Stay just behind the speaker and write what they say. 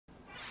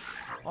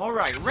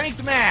Alright,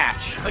 ranked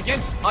match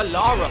against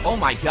Alara. Oh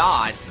my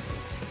god.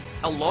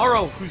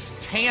 Alara, whose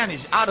tan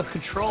is out of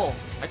control.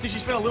 I think she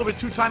spent a little bit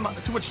too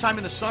much time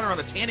in the sun or on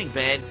the tanning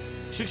bed.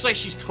 She looks like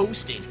she's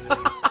toasted.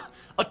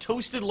 A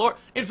toasted Lara.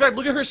 In fact,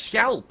 look at her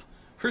scalp.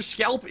 Her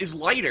scalp is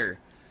lighter.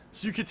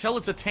 So you can tell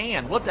it's a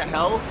tan. What the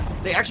hell?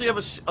 They actually have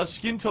a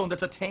skin tone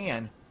that's a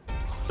tan.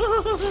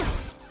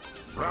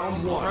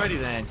 Round one. Alrighty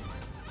then.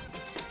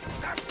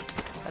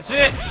 That's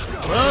it.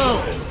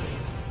 Boom.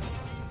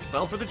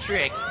 Fell for the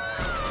trick.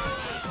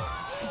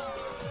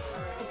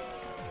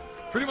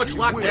 Pretty much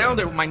locked down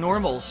there with my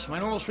normals. My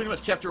normals pretty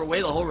much kept her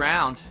away the whole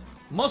round.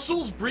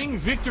 Muscles bring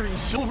victory.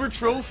 Silver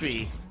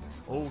trophy.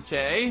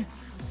 Okay.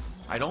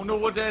 I don't know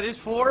what that is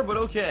for, but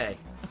okay.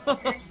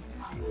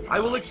 I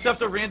will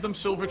accept a random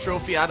silver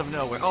trophy out of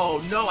nowhere.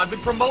 Oh no, I've been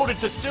promoted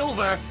to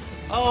silver.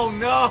 Oh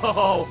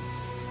no.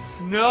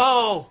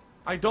 No.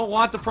 I don't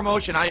want the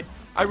promotion. I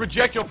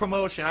reject your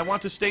promotion. I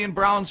want to stay in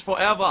Browns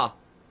forever.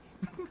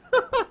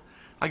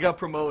 I got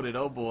promoted.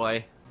 Oh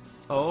boy.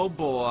 Oh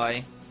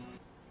boy.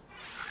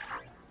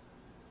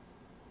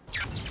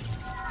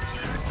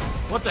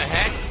 What the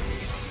heck?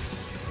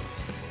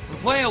 We're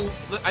playing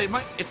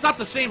it's not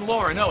the same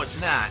Lara. No, it's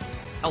not.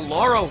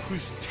 Alara,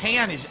 whose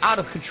tan is out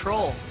of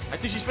control. I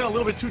think she spent a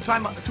little bit too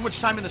much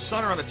time in the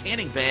sun or on the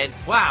tanning bed.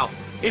 Wow.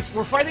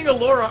 We're fighting a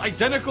Lara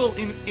identical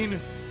in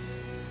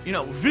you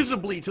know,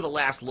 visibly to the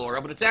last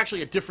Lara, but it's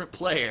actually a different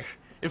player.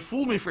 It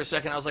fooled me for a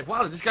second. I was like,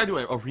 wow, did this guy do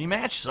a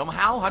rematch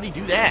somehow? How'd he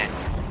do that?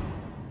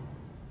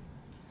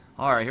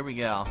 Alright, here we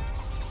go.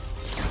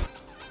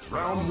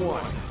 Round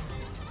one.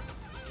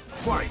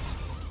 Fight.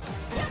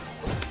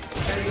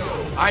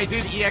 I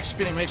did EX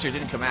spinning mixer, it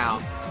didn't come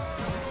out.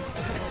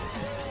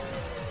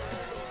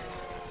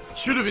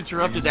 Should have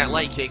interrupted that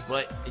light kick,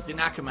 but it did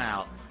not come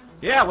out.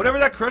 Yeah, whatever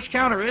that crush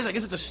counter is, I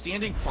guess it's a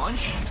standing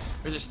punch.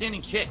 Or is it a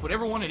standing kick?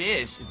 Whatever one it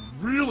is, it's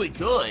really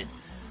good.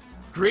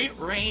 Great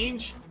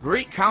range,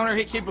 great counter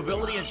hit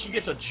capability, and she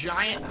gets a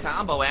giant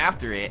combo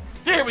after it.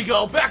 There we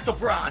go, back to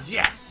bronze,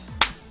 yes!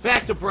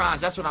 Back to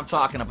bronze, that's what I'm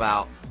talking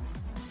about.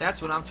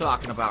 That's what I'm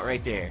talking about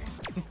right there.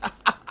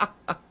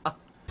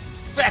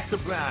 Back to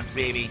bronze,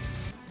 baby.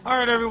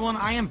 Alright, everyone,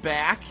 I am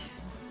back.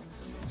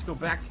 Let's go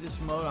back to this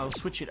mode. I'll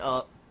switch it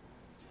up.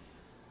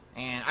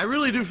 And I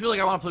really do feel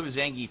like I want to play with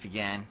Zangief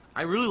again.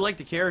 I really like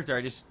the character,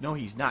 I just know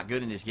he's not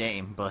good in this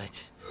game,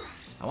 but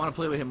I want to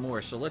play with him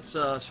more. So let's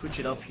switch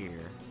it up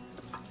here.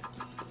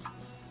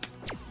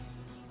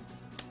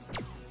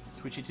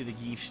 Switch it to the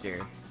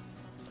Geefster.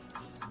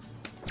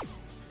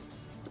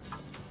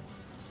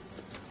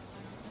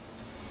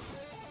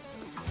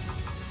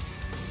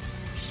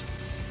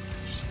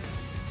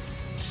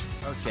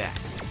 Okay.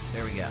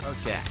 There we go.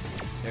 Okay.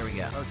 There we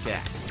go. Okay.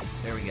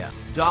 There we go.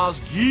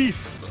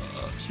 Zangief!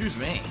 Excuse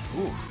me.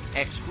 Ooh.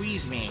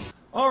 Excuse me.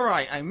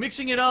 Alright, I'm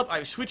mixing it up.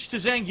 I've switched to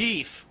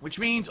Zangief, which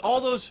means all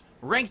those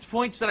ranked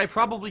points that I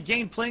probably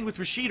gained playing with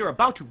Rashid are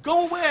about to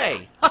go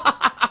away!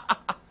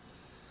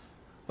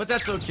 But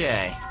that's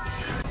okay.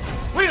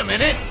 Wait a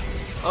minute!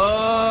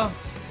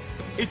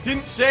 It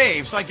didn't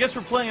save, so I guess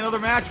we're playing another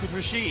match with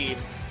Rashid.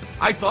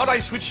 I thought I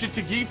switched it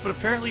to Geef, but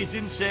apparently it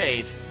didn't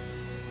save.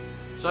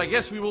 So I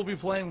guess we will be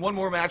playing one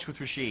more match with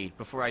Rashid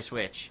before I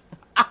switch.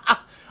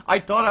 I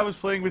thought I was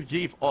playing with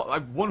Geef. Oh, I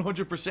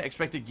 100%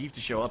 expected Geef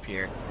to show up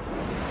here.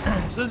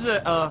 So this is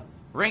a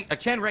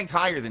Ken ranked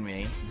higher than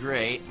me.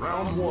 Great.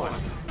 Round one.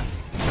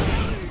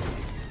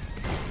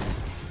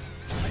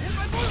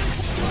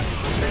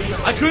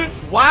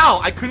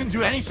 I couldn't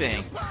do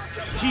anything.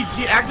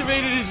 He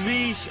activated his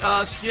V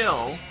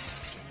skill.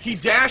 He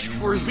dashed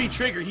for his V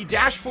trigger. He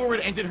dashed forward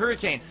and did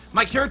Hurricane.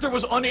 My character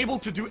was unable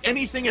to do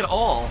anything at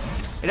all.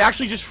 It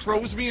actually just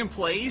froze me in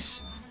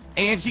place.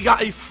 And he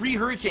got a free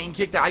Hurricane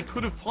kick that I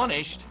could have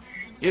punished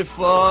if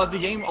the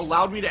game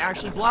allowed me to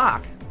actually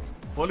block.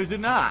 But it did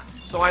not.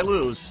 So I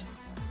lose.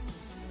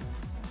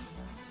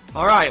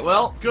 Alright,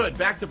 well, good.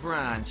 Back to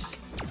bronze.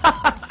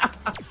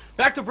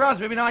 Back to bronze.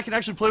 Maybe now I can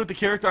actually play with the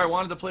character I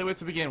wanted to play with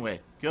to begin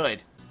with.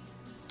 Good.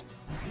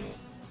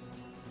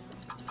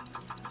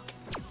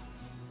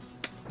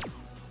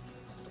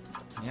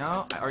 You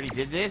know, I already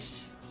did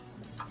this.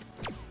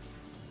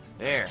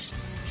 There.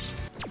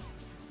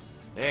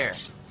 There.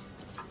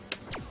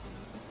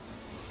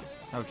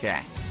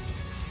 Okay.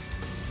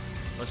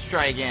 Let's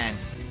try again.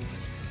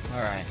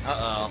 Alright.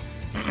 Uh-oh.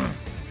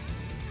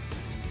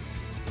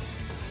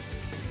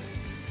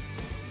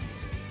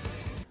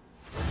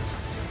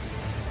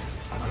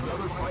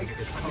 Another fight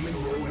is coming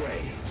your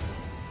way.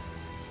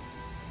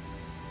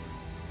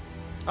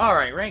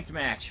 Alright, ranked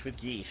match with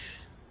Geef.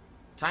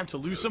 Time to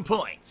lose some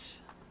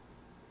points.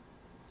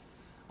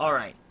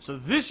 Alright, so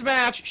this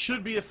match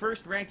should be the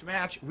first ranked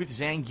match with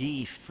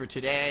Zangief for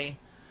today.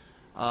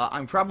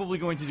 I'm probably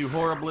going to do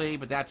horribly,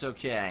 but that's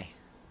okay.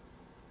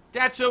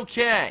 That's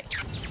okay.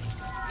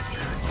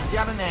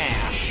 Got a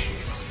Nash.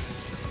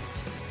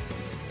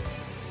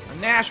 A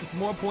Nash with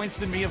more points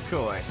than me, of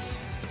course.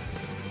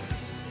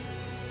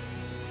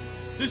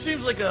 This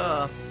seems like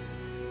a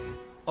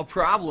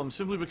problem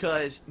simply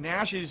because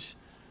Nash is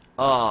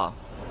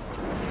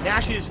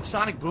Nash's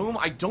Sonic Boom,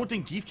 I don't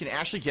think Geef can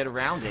actually get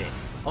around it,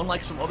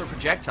 unlike some other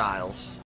projectiles.